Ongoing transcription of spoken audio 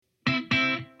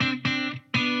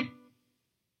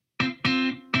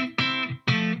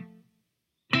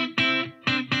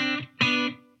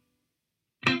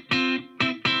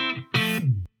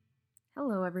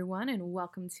everyone, and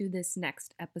welcome to this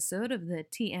next episode of the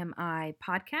TMI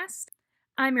podcast.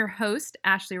 I'm your host,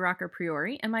 Ashley Rocker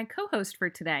Priori, and my co host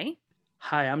for today.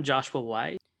 Hi, I'm Joshua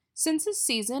White. Since this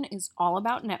season is all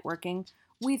about networking,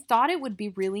 we thought it would be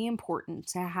really important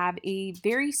to have a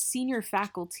very senior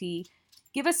faculty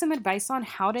give us some advice on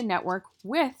how to network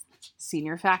with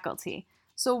senior faculty.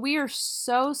 So we are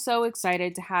so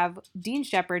excited to have Dean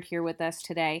Shepard here with us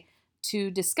today to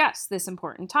discuss this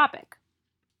important topic.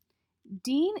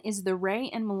 Dean is the Ray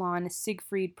and Milan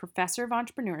Siegfried Professor of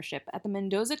Entrepreneurship at the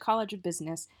Mendoza College of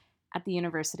Business at the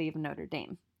University of Notre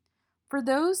Dame. For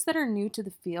those that are new to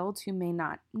the field who may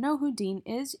not know who Dean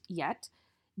is yet,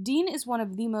 Dean is one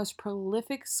of the most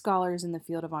prolific scholars in the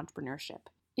field of entrepreneurship.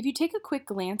 If you take a quick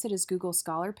glance at his Google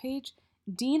Scholar page,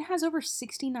 Dean has over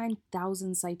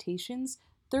 69,000 citations,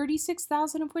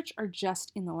 36,000 of which are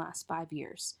just in the last 5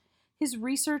 years. His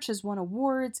research has won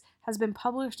awards, has been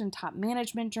published in top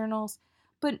management journals,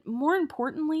 but more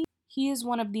importantly, he is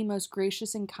one of the most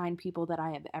gracious and kind people that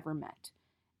I have ever met.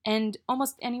 And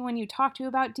almost anyone you talk to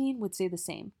about Dean would say the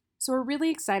same. So we're really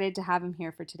excited to have him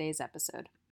here for today's episode.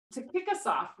 To kick us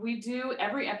off,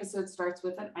 every episode starts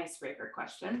with an icebreaker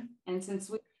question. And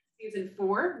since we're in season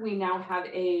 4, we now have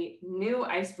a new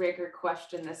icebreaker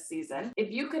question this season. If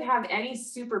you could have any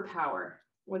superpower,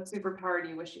 what superpower do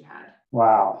you wish you had?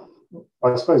 Wow.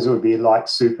 I suppose it would be like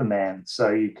Superman.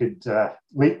 So you could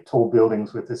leap tall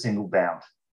buildings with a single bound.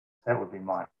 That would be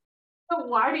mine. So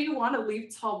why do you want to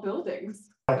leap tall buildings?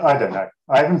 I don't know.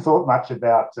 I haven't thought much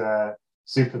about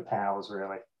superpowers,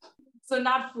 really. So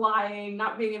not flying,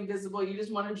 not being invisible, you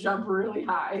just want to jump really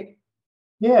high.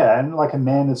 Yeah, and like a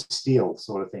man of steel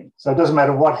sort of thing. So it doesn't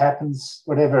matter what happens,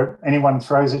 whatever anyone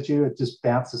throws at you, it just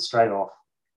bounces straight off.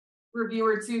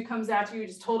 Reviewer 2 comes at you,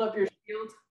 just hold up your shield.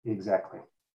 Exactly.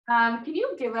 Can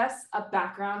you give us a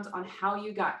background on how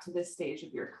you got to this stage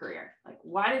of your career? Like,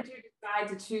 why did you decide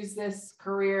to choose this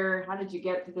career? How did you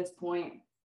get to this point?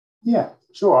 Yeah,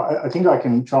 sure. I think I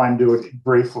can try and do it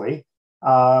briefly.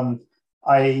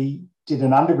 I did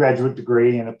an undergraduate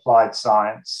degree in applied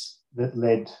science that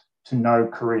led to no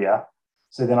career.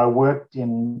 So then I worked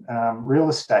in real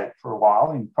estate for a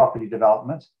while in property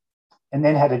development, and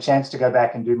then had a chance to go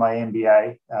back and do my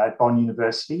MBA at Bond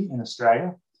University in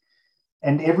Australia.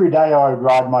 And every day I would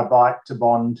ride my bike to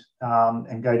Bond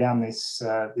and go down this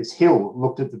hill,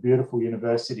 looked at the beautiful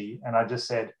university, and I just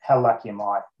said, how lucky am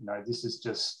I? This is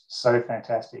just so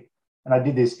fantastic. And I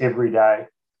did this every day.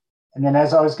 And then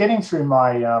as I was getting through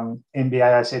my MBA,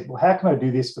 I said, well, how can I do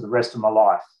this for the rest of my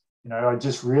life? I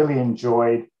just really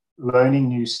enjoyed learning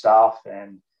new stuff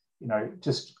and,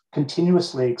 just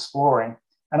continuously exploring.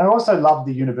 And I also loved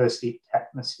the university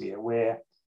atmosphere where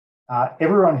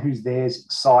everyone who's there is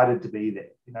excited to be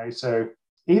there. So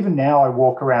even now I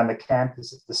walk around the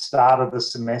campus at the start of the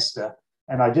semester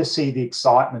and I just see the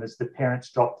excitement as the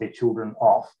parents drop their children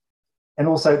off. And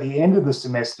also at the end of the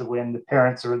semester when the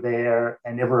parents are there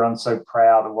and everyone's so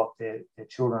proud of what their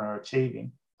children are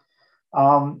achieving.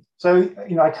 I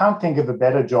can't think of a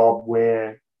better job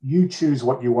where you choose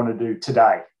what you want to do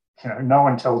today. No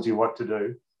one tells you what to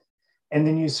do. And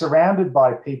then you're surrounded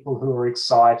by people who are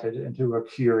excited and who are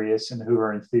curious and who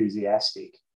are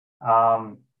enthusiastic.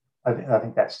 I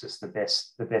think that's just the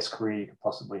best career you could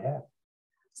possibly have.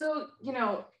 So,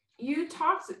 you've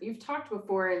talked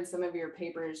before in some of your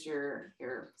papers, your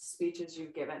speeches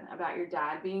you've given about your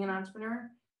dad being an entrepreneur.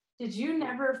 Did you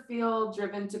never feel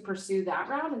driven to pursue that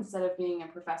route instead of being a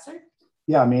professor?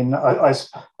 Yeah, I mean, I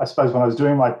suppose when I was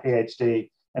doing my PhD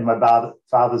and my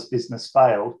father's business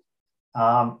failed,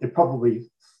 it probably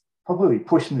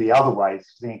pushed me the other way to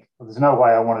think, well, there's no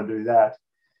way I want to do that.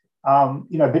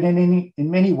 But in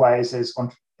many ways, as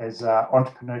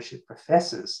entrepreneurship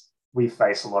professors, we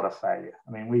face a lot of failure.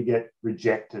 I mean, we get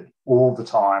rejected all the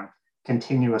time,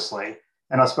 continuously,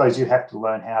 and I suppose you have to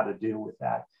learn how to deal with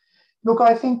that. Look,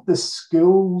 I think the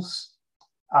skills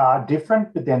are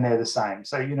different, but then they're the same.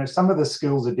 So, some of the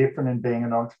skills are different in being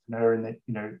an entrepreneur, and that,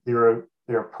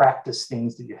 there are practice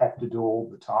things that you have to do all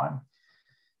the time.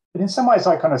 But in some ways,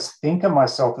 I kind of think of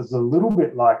myself as a little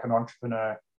bit like an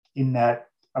entrepreneur in that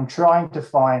I'm trying to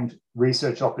find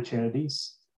research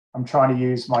opportunities. I'm trying to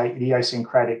use my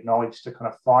idiosyncratic knowledge to kind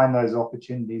of find those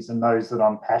opportunities and those that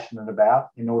I'm passionate about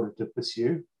in order to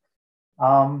pursue.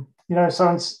 So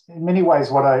in many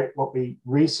ways, what we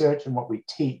research and what we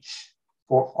teach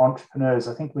for entrepreneurs,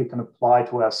 I think we can apply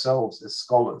to ourselves as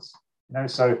scholars.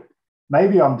 So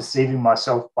maybe I'm deceiving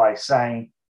myself by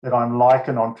saying that I'm like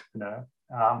an entrepreneur.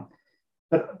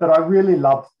 But I really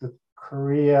love the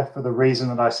career for the reason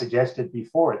that I suggested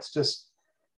before. It's just,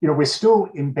 we're still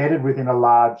embedded within a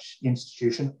large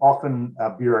institution, often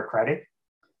bureaucratic.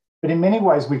 But in many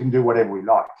ways, we can do whatever we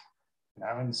like,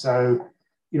 and so,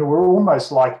 we're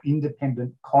almost like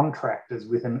independent contractors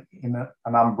within an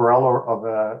umbrella of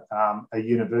a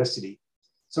university.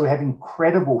 So we have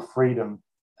incredible freedom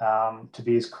to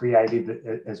be as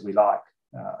creative as we like.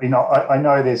 I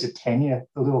know there's a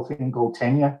little thing called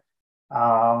tenure,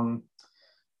 but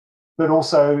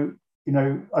also,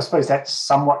 I suppose that's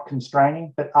somewhat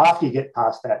constraining. But after you get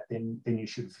past that, then you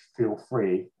should feel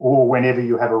free. Or whenever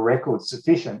you have a record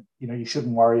sufficient, you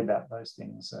shouldn't worry about those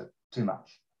things too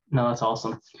much. No, that's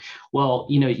awesome. Well,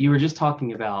 you were just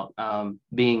talking about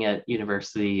being at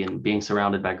university and being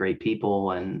surrounded by great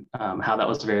people, and how that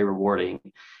was very rewarding.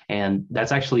 And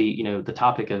that's actually, the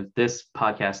topic of this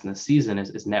podcast and this season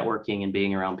is networking and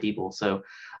being around people. So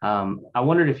I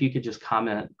wondered if you could just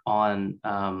comment on,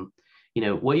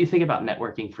 what you think about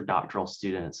networking for doctoral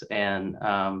students, and,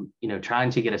 trying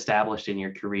to get established in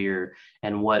your career,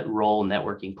 and what role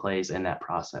networking plays in that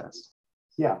process.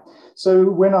 Yeah. So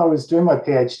when I was doing my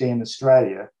PhD in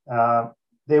Australia,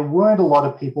 there weren't a lot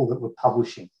of people that were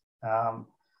publishing.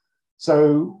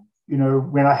 So,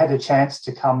 when I had a chance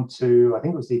to come to, I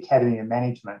think it was the Academy of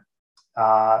Management,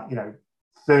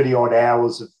 30 odd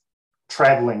hours of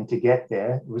traveling to get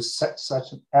there, it was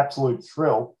such an absolute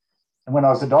thrill. And when I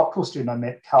was a doctoral student, I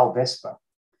met Carl Vesper,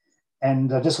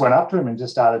 and I just went up to him and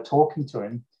just started talking to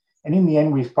him. And in the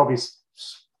end, we've probably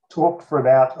talked for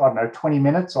about, 20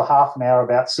 minutes or half an hour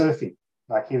about surfing.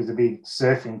 Like, he was a big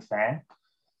surfing fan.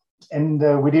 And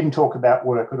we didn't talk about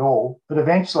work at all. But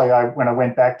eventually, when I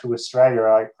went back to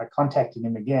Australia, I contacted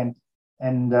him again,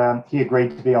 and he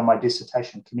agreed to be on my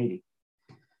dissertation committee.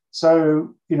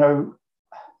 So,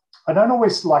 I don't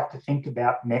always like to think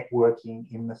about networking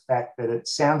in the fact that it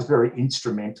sounds very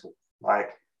instrumental.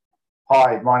 Like,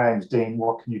 hi, my name's Dean,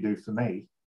 what can you do for me?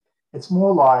 It's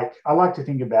more like, I like to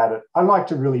think about it, I like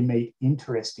to really meet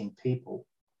interesting people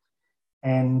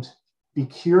and be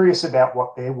curious about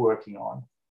what they're working on,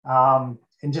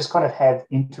 and just kind of have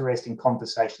interesting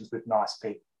conversations with nice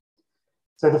people.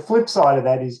 So the flip side of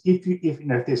that is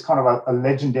if there's kind of a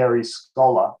legendary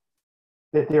scholar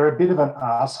that they're a bit of an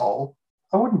asshole,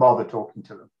 I wouldn't bother talking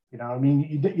to them.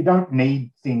 You don't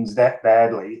need things that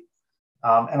badly.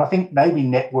 And I think maybe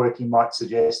networking might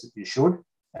suggest that you should.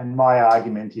 And my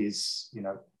argument is,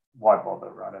 why bother,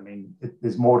 right?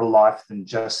 There's more to life than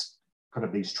just kind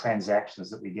of these transactions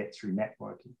that we get through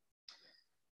networking.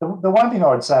 The one thing I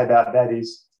would say about that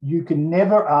is you can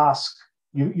never ask,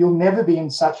 you'll never be in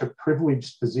such a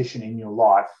privileged position in your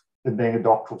life than being a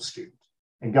doctoral student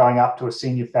and going up to a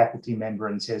senior faculty member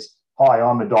and says, hi,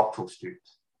 I'm a doctoral student.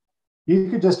 You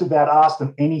could just about ask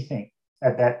them anything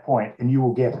at that point and you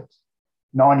will get it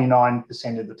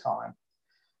 99% of the time.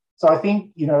 So I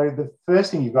think, the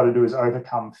first thing you've got to do is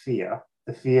overcome fear,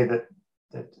 the fear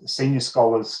that senior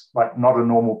scholars like not a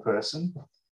normal person,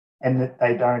 and that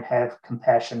they don't have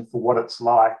compassion for what it's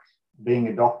like being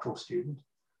a doctoral student.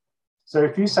 So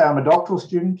if you say I'm a doctoral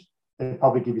student, they'll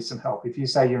probably give you some help. If you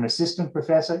say you're an assistant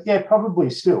professor, yeah, probably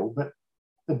still, but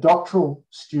the doctoral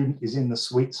student is in the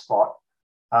sweet spot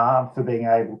for being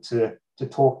able to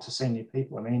talk to senior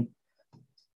people.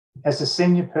 As a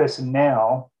senior person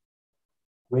now,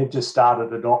 we've just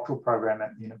started a doctoral program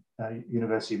at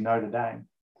University of Notre Dame.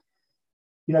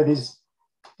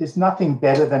 There's nothing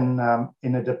better than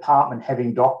in a department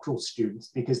having doctoral students,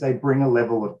 because they bring a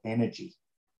level of energy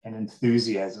and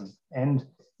enthusiasm and,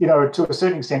 to a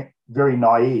certain extent, very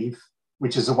naive,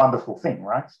 which is a wonderful thing,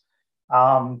 right?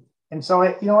 And so,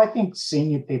 I think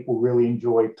senior people really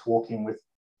enjoy talking with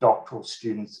doctoral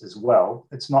students as well.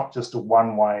 It's not just a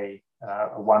one-way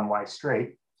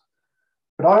street.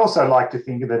 But I also like to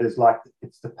think of it as like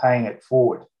it's the paying it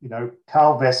forward.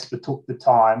 Carl Vesper took the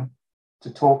time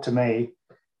to talk to me,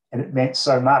 and it meant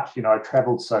so much. I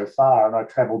travelled so far, and I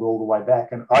travelled all the way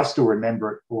back, and I still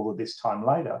remember it all of this time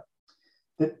later.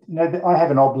 That that I have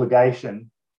an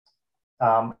obligation,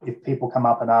 if people come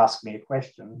up and ask me a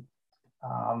question,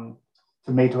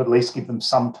 for me to at least give them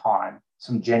some time,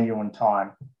 some genuine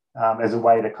time, as a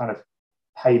way to kind of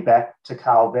pay back to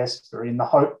Carl Vesper, in the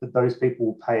hope that those people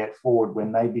will pay it forward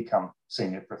when they become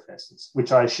senior professors,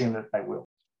 which I assume that they will.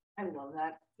 I love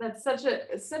that. That's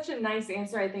such a nice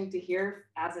answer, I think, to hear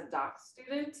as a doc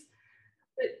student.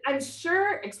 But I'm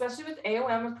sure, especially with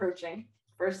AOM approaching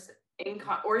first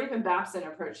or even Babson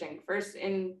approaching first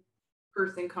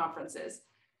in-person conferences,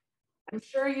 I'm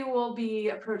sure you will be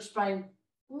approached by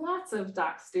lots of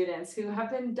doc students who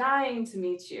have been dying to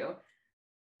meet you.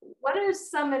 What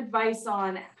is some advice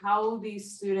on how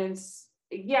these students,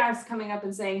 yes, coming up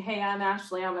and saying, hey, I'm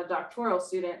Ashley, I'm a doctoral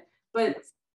student, but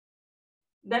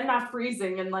then not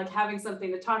freezing and like having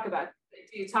something to talk about?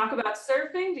 Do you talk about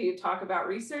surfing? Do you talk about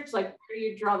research? Like, where do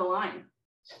you draw the line?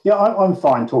 Yeah, I'm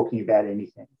fine talking about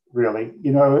anything, really.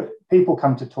 You know, people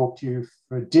come to talk to you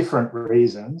for different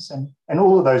reasons, and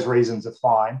all of those reasons are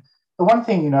fine. The one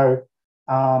thing, you know,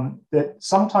 that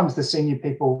sometimes the senior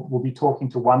people will be talking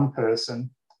to one person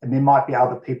and there might be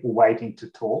other people waiting to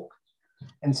talk.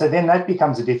 And so then that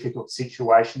becomes a difficult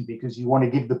situation because you want to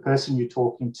give the person you're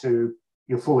talking to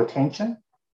your full attention,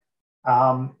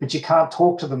 but you can't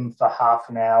talk to them for half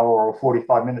an hour or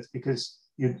 45 minutes because,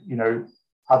 you know,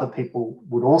 other people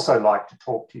would also like to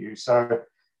talk to you. So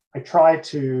I try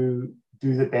to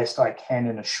do the best I can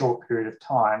in a short period of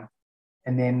time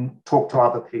and then talk to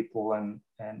other people and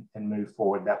move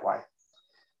forward that way.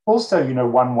 Also, you know,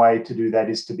 one way to do that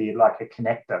is to be like a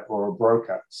connector or a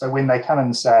broker. So when they come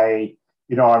and say,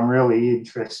 you know, I'm really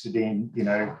interested in, you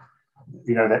know,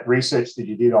 that research that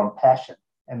you did on passion.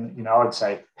 And, you know, I'd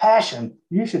say, passion,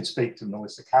 you should speak to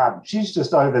Melissa Carden. She's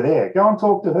just over there. Go and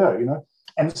talk to her, you know.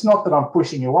 And it's not that I'm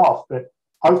pushing you off, but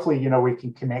hopefully, you know, we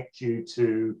can connect you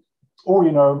to, or,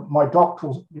 you know, my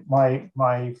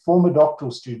former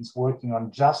doctoral students working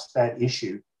on just that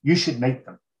issue, you should meet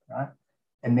them, right?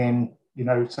 And then, you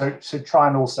know, so try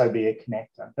and also be a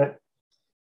connector. But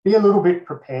be a little bit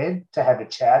prepared to have a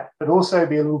chat, but also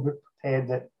be a little bit prepared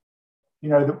that, you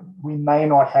know, that we may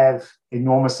not have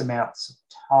enormous amounts of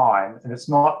time. And it's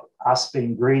not us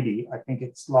being greedy. I think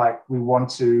it's like we want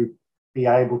to be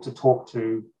able to talk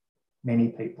to many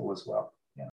people as well.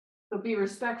 Yeah. So be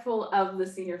respectful of the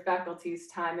senior faculty's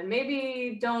time and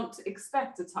maybe don't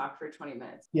expect to talk for 20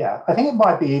 minutes. Yeah, I think it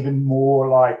might be even more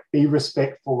like be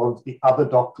respectful of the other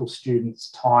doctoral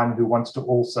students' time who wants to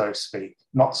also speak,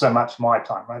 not so much my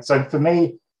time, right? So for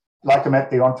me, like I'm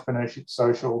at the Entrepreneurship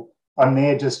Social, I'm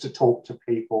there just to talk to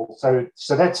people. So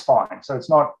that's fine. So it's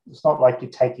not like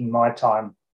you're taking my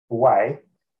time away,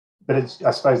 but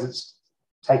I suppose it's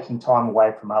taking time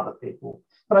away from other people.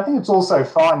 But I think it's also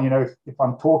fine, you know, if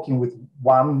I'm talking with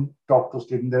one doctoral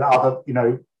student, that other, you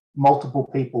know, multiple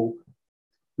people,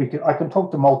 I can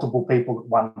talk to multiple people at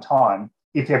one time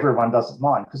if everyone doesn't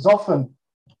mind, because often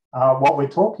what we're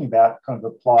talking about kind of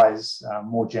applies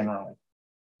more generally.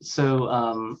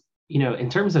 So, you know, in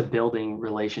terms of building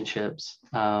relationships,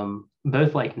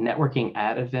 both like networking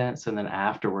at events and then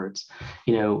afterwards,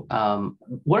 you know,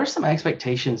 what are some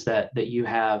expectations that you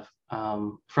have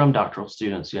from doctoral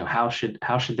students? You know, how should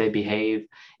they behave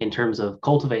in terms of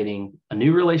cultivating a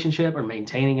new relationship or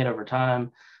maintaining it over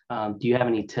time? Do you have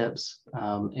any tips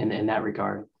in that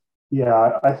regard?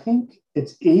 Yeah, I think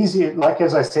it's easier. Like,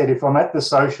 as I said, if I'm at the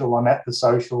social, I'm at the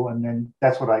social, and then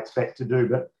that's what I expect to do.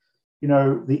 But, you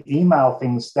know, the email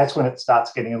things, that's when it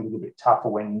starts getting a little bit tougher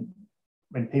when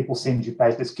people send you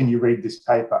papers. Can you read this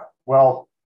paper? Well,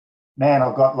 man,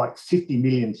 I've got like 50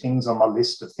 million things on my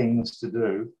list of things to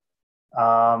do.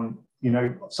 You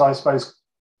know, so I suppose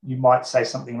you might say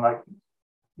something like,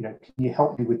 you know, can you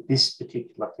help me with this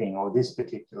particular thing or this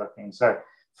particular thing? So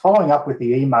following up with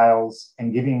the emails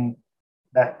and giving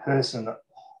that person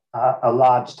a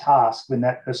large task when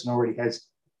that person already has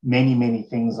many, many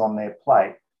things on their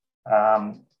plate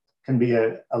can be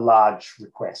a large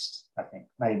request, I think,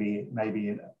 maybe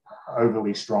an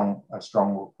overly strong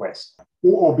request,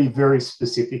 or be very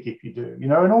specific if you do, you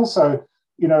know. And also,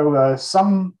 you know,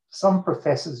 some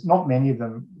professors, not many of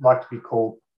them, like to be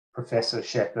called Professor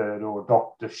Shepherd or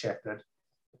Dr. Shepherd.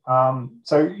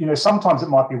 So, you know, sometimes it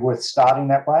might be worth starting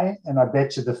that way. And I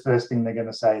bet you the first thing they're going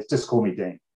to say is just call me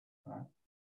Dean. Right?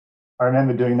 I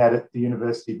remember doing that at the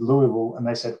University of Louisville and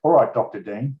they said, all right, Dr.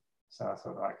 Dean. So I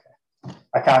thought, okay,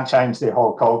 I can't change their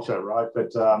whole culture, right?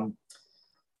 But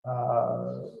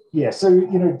yeah, so,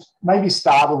 you know, maybe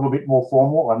start a little bit more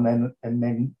formal and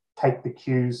then take the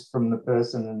cues from the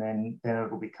person and then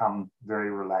it'll become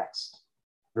very relaxed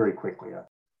very quickly.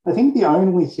 I think the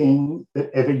only thing that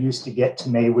ever used to get to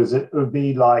me was it would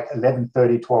be like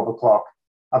 11:30, 12 o'clock.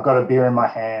 I've got a beer in my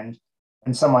hand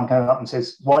and someone comes up and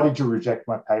says, why did you reject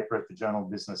my paper at the Journal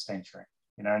of Business Century?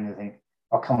 You know, and you think,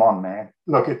 oh, come on, man.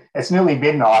 Look, it's nearly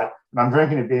midnight and I'm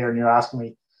drinking a beer and you're asking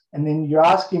me, and then you're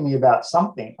asking me about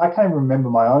something. I can't even remember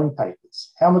my own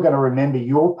papers. How am I going to remember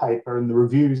your paper and the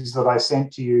reviews that I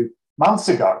sent to you months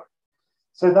ago?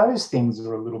 So those things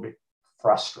are a little bit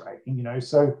frustrating, you know.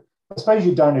 So I suppose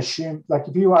you don't assume, like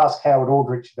if you ask Howard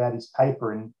Aldrich about his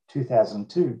paper in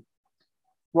 2002,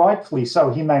 rightfully so,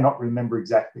 he may not remember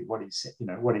exactly what he said, you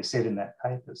know, what he said in that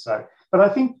paper. So, but I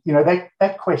think, you know,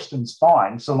 that question's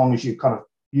fine so long as you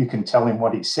can tell him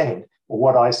what he said or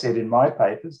what I said in my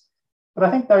papers. But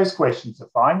I think those questions are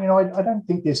fine. You know, I don't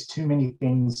think there's too many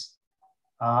things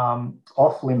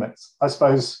off limits. I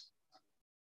suppose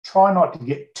try not to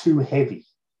get too heavy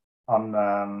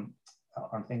on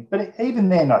on things. But even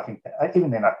then, I think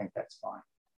that's fine.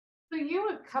 So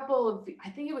I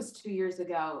think it was 2 years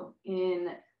ago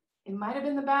it might have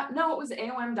been it was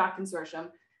AOM Doc Consortium.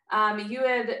 You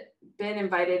had been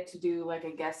invited to do like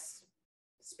a guest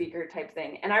speaker type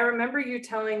thing. And I remember you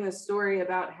telling the story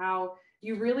about how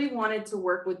you really wanted to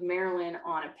work with Marilyn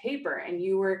on a paper, and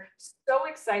you were so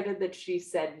excited that she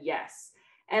said yes.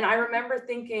 And I remember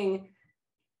thinking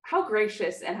how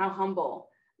gracious and how humble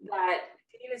that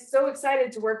Dean is so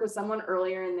excited to work with someone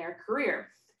earlier in their career.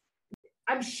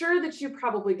 I'm sure that you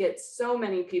probably get so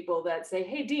many people that say,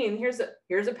 hey, Dean, here's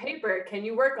a paper. Can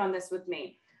you work on this with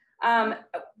me?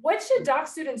 What should doc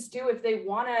students do if they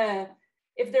want to,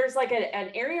 if there's like an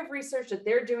area of research that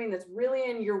they're doing that's really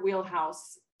in your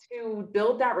wheelhouse, to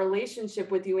build that relationship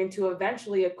with you into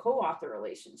eventually a co-author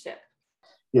relationship?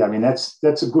 Yeah, I mean, that's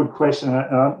a good question,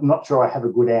 and I'm not sure I have a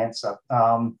good answer.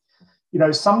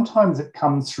 Sometimes it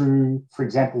comes through, for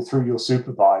example, through your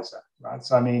supervisor, right?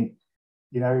 So, I mean,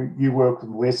 you work with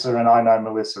Melissa, and I know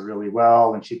Melissa really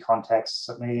well, and she contacts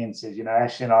me and says,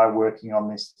 Ashley and I are working on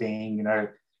this thing,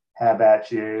 how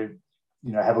about you,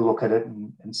 have a look at it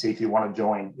and see if you want to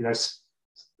join.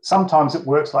 Sometimes it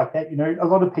works like that. A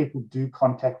lot of people do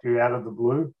contact you out of the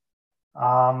blue.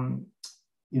 Often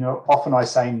I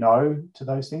say no to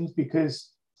those things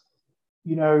because,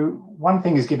 one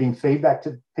thing is giving feedback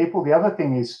to people. The other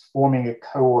thing is forming a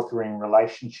co-authoring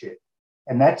relationship.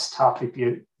 And that's tough if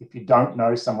you don't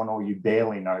know someone or you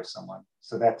barely know someone.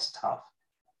 So that's tough.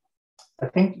 I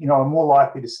think, I'm more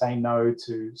likely to say no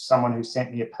to someone who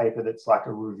sent me a paper that's like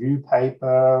a review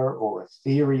paper or a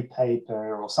theory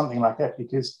paper or something like that,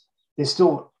 because there's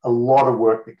still a lot of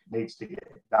work that needs to get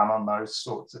done on those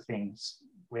sorts of things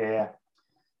where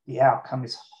the outcome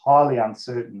is highly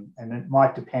uncertain, and it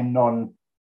might depend on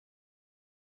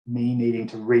me needing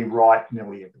to rewrite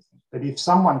nearly everything. But if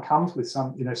someone comes with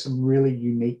some really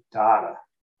unique data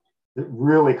that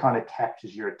really kind of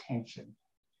captures your attention,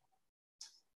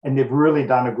 and they've really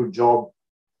done a good job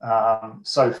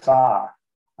so far,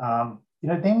 then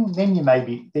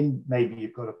maybe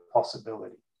you've got a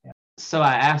possibility. Yeah. So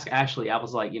I asked Ashley, I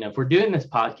was like, if we're doing this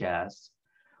podcast,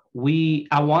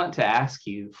 I want to ask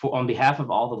you, on behalf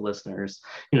of all the listeners,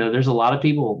 there's a lot of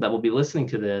people that will be listening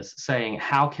to this saying,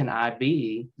 how can I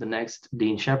be the next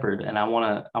Dean Shepherd? And I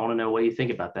want to know what you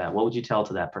think about that. What would you tell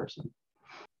to that person?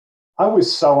 I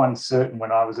was so uncertain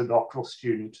when I was a doctoral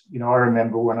student. I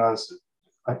remember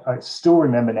I still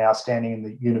remember now standing in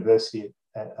the university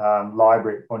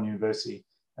library at Bond University,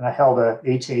 and I held a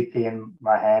ETP in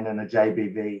my hand and a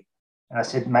JBV. And I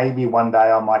said, maybe one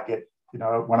day I might get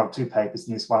one or two papers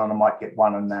in this one, and I might get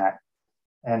one in that.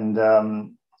 And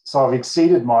so I've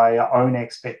exceeded my own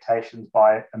expectations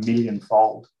by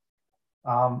 1,000,000-fold.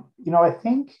 I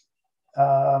think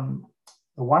the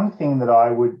one thing that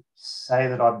I would say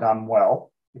that I've done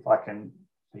well, if I can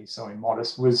be so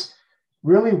immodest, was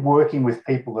really working with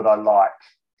people that I like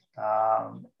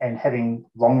and having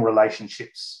long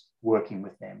relationships working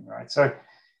with them, right? So,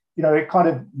 it kind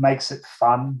of makes it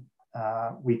fun.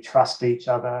 We trust each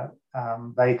other.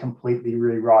 They completely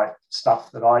rewrite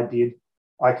stuff that I did.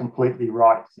 I completely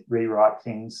rewrite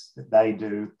things that they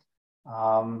do.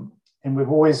 And we've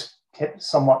always kept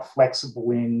somewhat flexible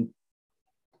in,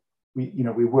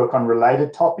 we work on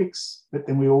related topics, but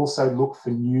then we also look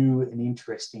for new and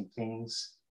interesting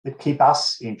things that keep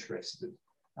us interested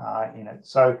in it.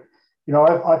 So,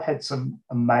 I've had some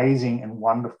amazing and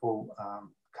wonderful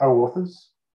co-authors,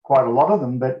 quite a lot of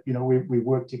them, but, we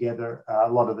work together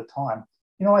a lot of the time.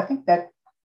 I think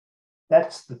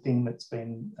that's the thing that's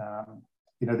been,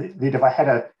 that if I had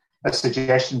a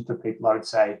suggestion for people, I would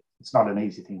say it's not an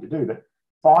easy thing to do, but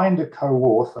find a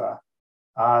co-author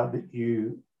that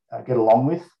you get along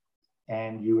with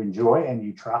and you enjoy and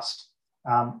you trust.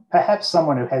 Perhaps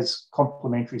someone who has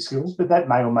complementary skills, but that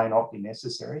may or may not be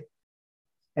necessary.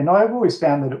 And I've always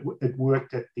found that it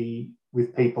worked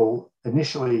with people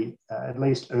initially, at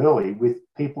least early, with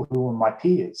people who were my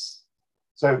peers.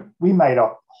 So we made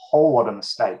a whole lot of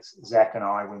mistakes, Zach and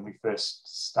I, when we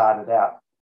first started out.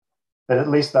 But at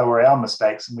least they were our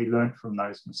mistakes, and we learned from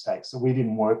those mistakes. So we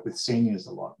didn't work with seniors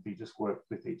a lot. We just worked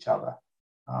with each other.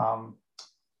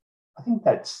 I think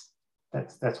that's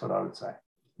what I would say.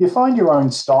 You find your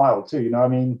own style too.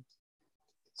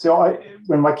 So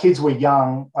when my kids were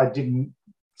young, I didn't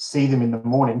see them in the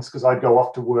mornings because I'd go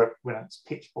off to work when it's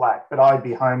pitch black, but I'd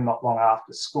be home not long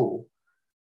after school,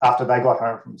 after they got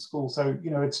home from school. So,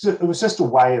 it was just a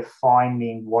way of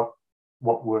finding what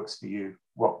works for you,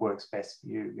 what works best for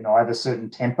you. I have a certain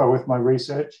tempo with my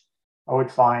research. I would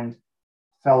find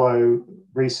fellow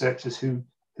researchers who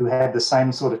had the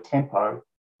same sort of tempo,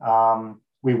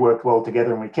 we worked well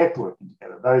together and we kept working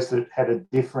together. Those that had a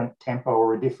different tempo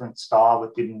or a different style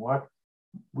that didn't work,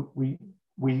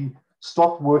 we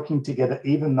stopped working together,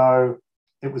 even though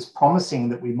it was promising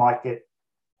that we might get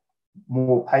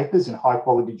more papers in high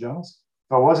quality journals.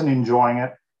 If I wasn't enjoying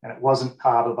it and it wasn't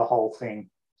part of the whole thing,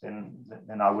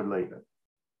 then I would leave it.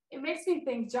 It makes me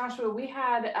think, Joshua, we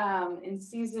had in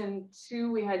season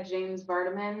 2, we had James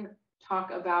Vardaman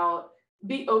talk about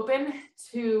be open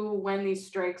to when these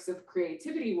strikes of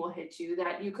creativity will hit you,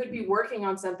 that you could be working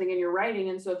on something and you're writing.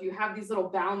 And so if you have these little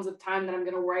bounds of time that I'm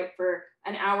going to write for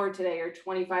an hour today or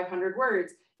 2,500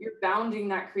 words, you're bounding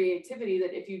that creativity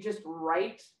that if you just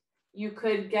write, you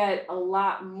could get a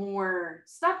lot more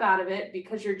stuff out of it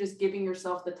because you're just giving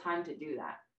yourself the time to do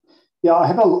that. Yeah, I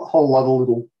have a whole lot of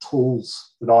little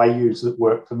tools that I use that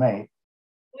work for me.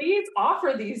 Please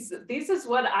offer these. This is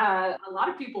what a lot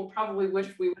of people probably wish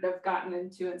we would have gotten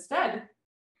into instead.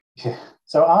 Yeah.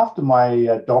 So after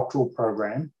my doctoral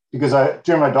program, because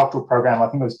during my doctoral program, I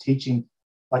think I was teaching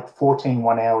like 14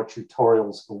 one-hour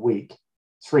tutorials a week,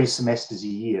 3 semesters a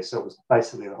year. So it was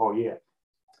basically the whole year.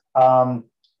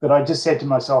 But I just said to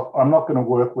myself, I'm not going to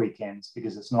work weekends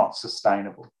because it's not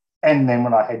sustainable. And then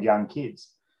when I had young kids,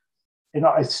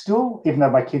 I still, even though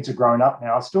my kids are grown up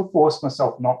now, I still force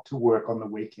myself not to work on the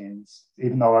weekends,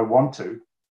 even though I want to,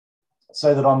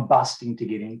 so that I'm busting to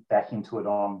get back into it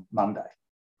on Monday.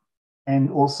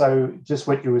 And also just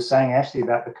what you were saying, Ashley,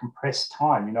 about the compressed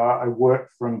time. I work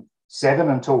from 7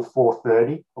 until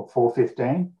 4:30 or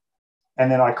 4:15.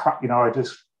 And then I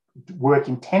just work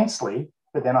intensely,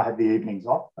 but then I have the evenings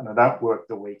off and I don't work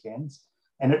the weekends.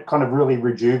 And it kind of really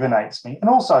rejuvenates me. And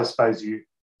also, I suppose you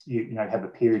have a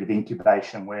period of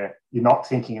incubation where you're not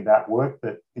thinking about work,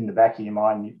 but in the back of your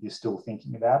mind, you're still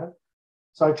thinking about it.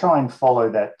 So I try and follow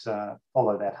that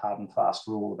hard and fast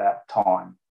rule about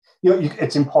time.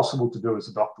 It's impossible to do as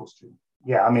a doctoral student.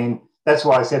 Yeah, I mean, that's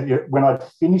why I said when I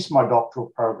finished my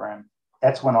doctoral program,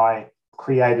 that's when I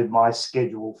created my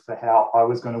schedule for how I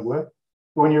was going to work.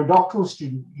 But when you're a doctoral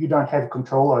student, you don't have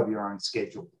control over your own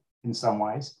schedule in some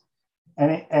ways.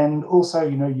 And also,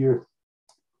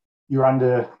 you're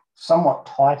under somewhat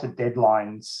tighter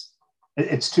deadlines.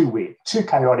 It's too weird, too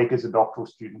chaotic as a doctoral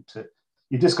student.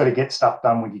 You just got to get stuff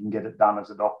done when you can get it done as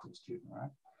a doctoral student,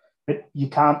 right? But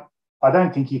I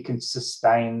don't think you can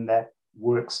sustain that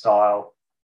work style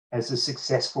as a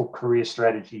successful career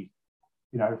strategy,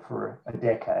 for a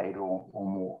decade or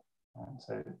more.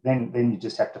 So then you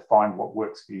just have to find what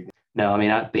works for you. No, I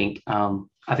mean, I think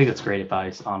that's great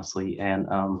advice, honestly. And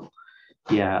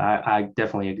I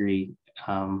definitely agree.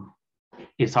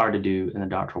 It's hard to do in the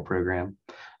doctoral program.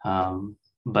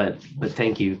 But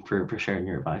thank you for sharing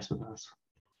your advice with us.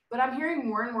 But I'm hearing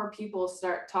more and more people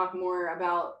talk more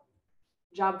about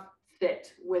job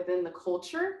fit within the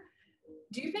culture.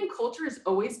 Do you think culture has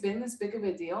always been this big of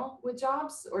a deal with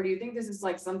jobs? Or do you think this is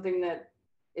like something that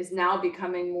is now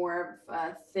becoming more of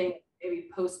a thing, maybe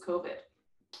post-COVID?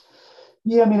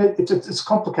 Yeah, I mean, it's a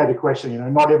complicated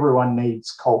question. Not everyone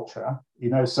needs culture.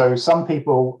 So some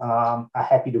people are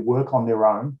happy to work on their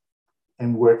own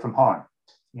and work from home.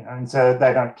 And so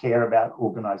they don't care about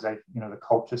organization, the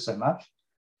culture so much.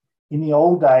 In the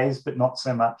old days, but not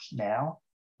so much now,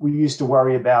 we used to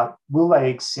worry about, will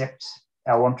they accept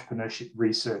our entrepreneurship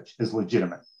research as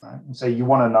legitimate? Right? And so you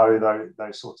want to know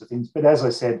those sorts of things. But as I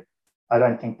said, I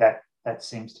don't think that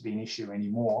seems to be an issue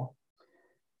anymore.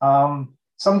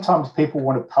 Sometimes people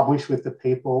want to publish with the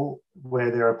people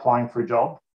where they're applying for a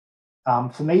job.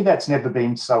 For me, that's never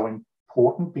been so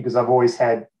important because I've always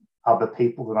had other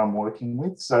people that I'm working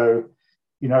with. So,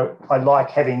 I like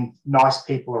having nice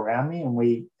people around me.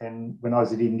 And when I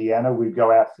was at Indiana, we'd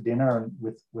go out for dinner and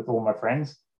with all my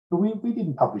friends, but we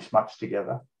didn't publish much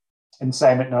together. And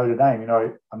same at Notre Dame.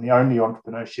 I'm the only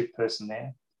entrepreneurship person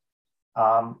there.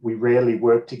 We rarely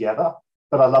work together,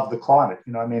 but I love the climate.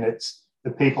 It's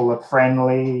the people are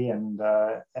friendly and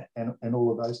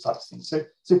all of those types of things.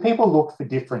 So people look for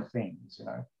different things.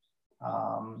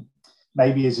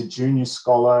 Maybe as a junior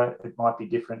scholar, it might be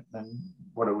different than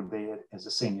what it would be as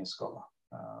a senior scholar.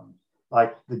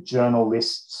 Like the journal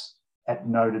lists at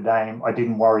Notre Dame, I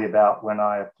didn't worry about when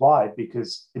I applied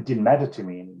because it didn't matter to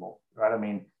me anymore, right? I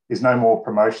mean, there's no more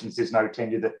promotions, there's no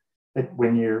tenure that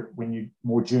when you're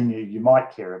more junior, you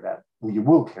might care about, or you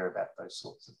will care about those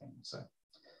sorts of things. So,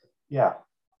 yeah.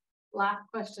 Last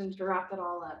question to wrap it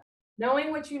all up.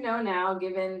 Knowing what you know now,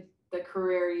 given the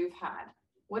career you've had,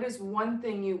 what is one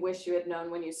thing you wish you had known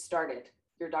when you started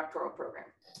your doctoral program?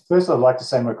 First, I'd like to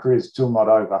say my career is still not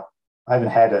over. I haven't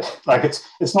had it. Like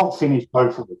it's not finished,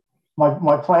 hopefully.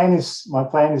 My plan is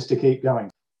to keep going.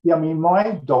 Yeah, I mean,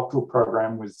 my doctoral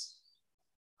program was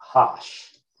harsh.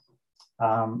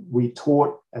 We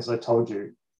taught, as I told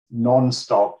you,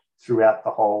 non-stop throughout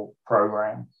the whole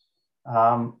program.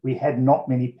 We had not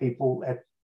many people at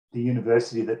the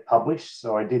university that published,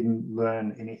 so I didn't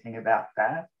learn anything about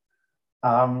that.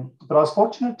 But I was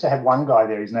fortunate to have one guy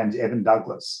there. His name's Evan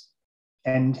Douglas.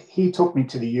 And he took me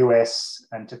to the US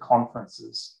and to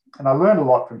conferences. And I learned a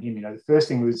lot from him. The first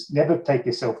thing was never take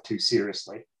yourself too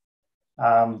seriously.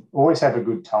 Always have a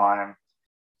good time.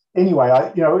 Anyway,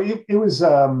 it was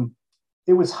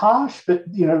harsh, but,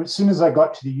 as soon as I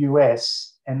got to the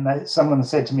US and someone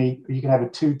said to me, you can have a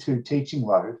 2-2 teaching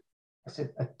load. I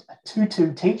said, a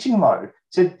 2-2 teaching load? I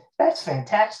said, that's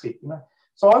fantastic.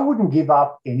 So I wouldn't give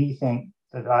up anything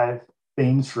that I've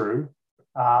been through.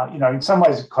 In some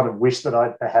ways, I kind of wish that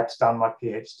I'd perhaps done my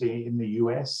PhD in the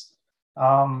US.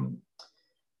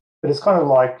 But it's kind of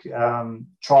like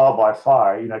trial by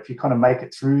fire. If you kind of make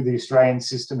it through the Australian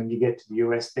system and you get to the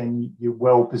US, then you're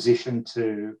well positioned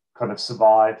to kind of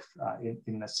survive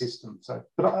in the system. So,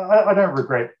 but I don't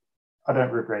regret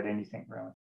anything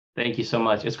really. Thank you so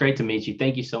much. It's great to meet you.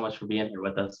 Thank you so much for being here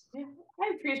with us. Yeah,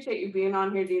 I appreciate you being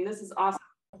on here, Dean. This is awesome.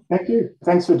 Thank you.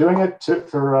 Thanks for doing it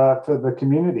for the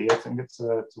community. I think it's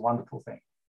a wonderful thing.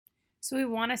 So we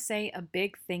want to say a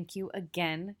big thank you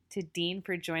again to Dean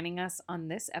for joining us on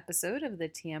this episode of the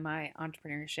TMI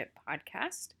Entrepreneurship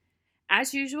Podcast.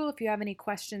 As usual, if you have any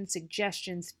questions,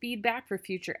 suggestions, feedback for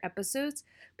future episodes,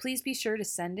 please be sure to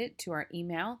send it to our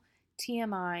email,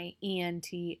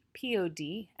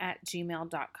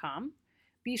 tmientpod@gmail.com.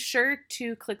 Be sure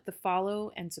to click the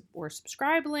follow or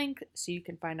subscribe link so you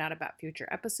can find out about future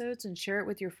episodes and share it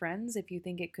with your friends if you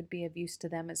think it could be of use to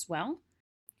them as well.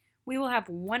 We will have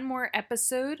one more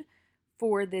episode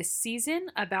for this season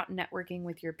about networking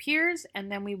with your peers, and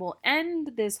then we will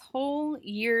end this whole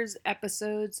year's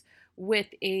episodes with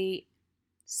a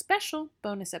special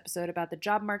bonus episode about the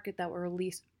job market that will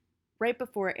release right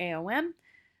before AOM.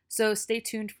 So stay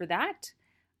tuned for that.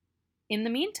 In the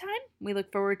meantime, we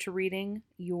look forward to reading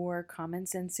your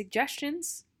comments and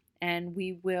suggestions, and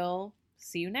we will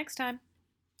see you next time.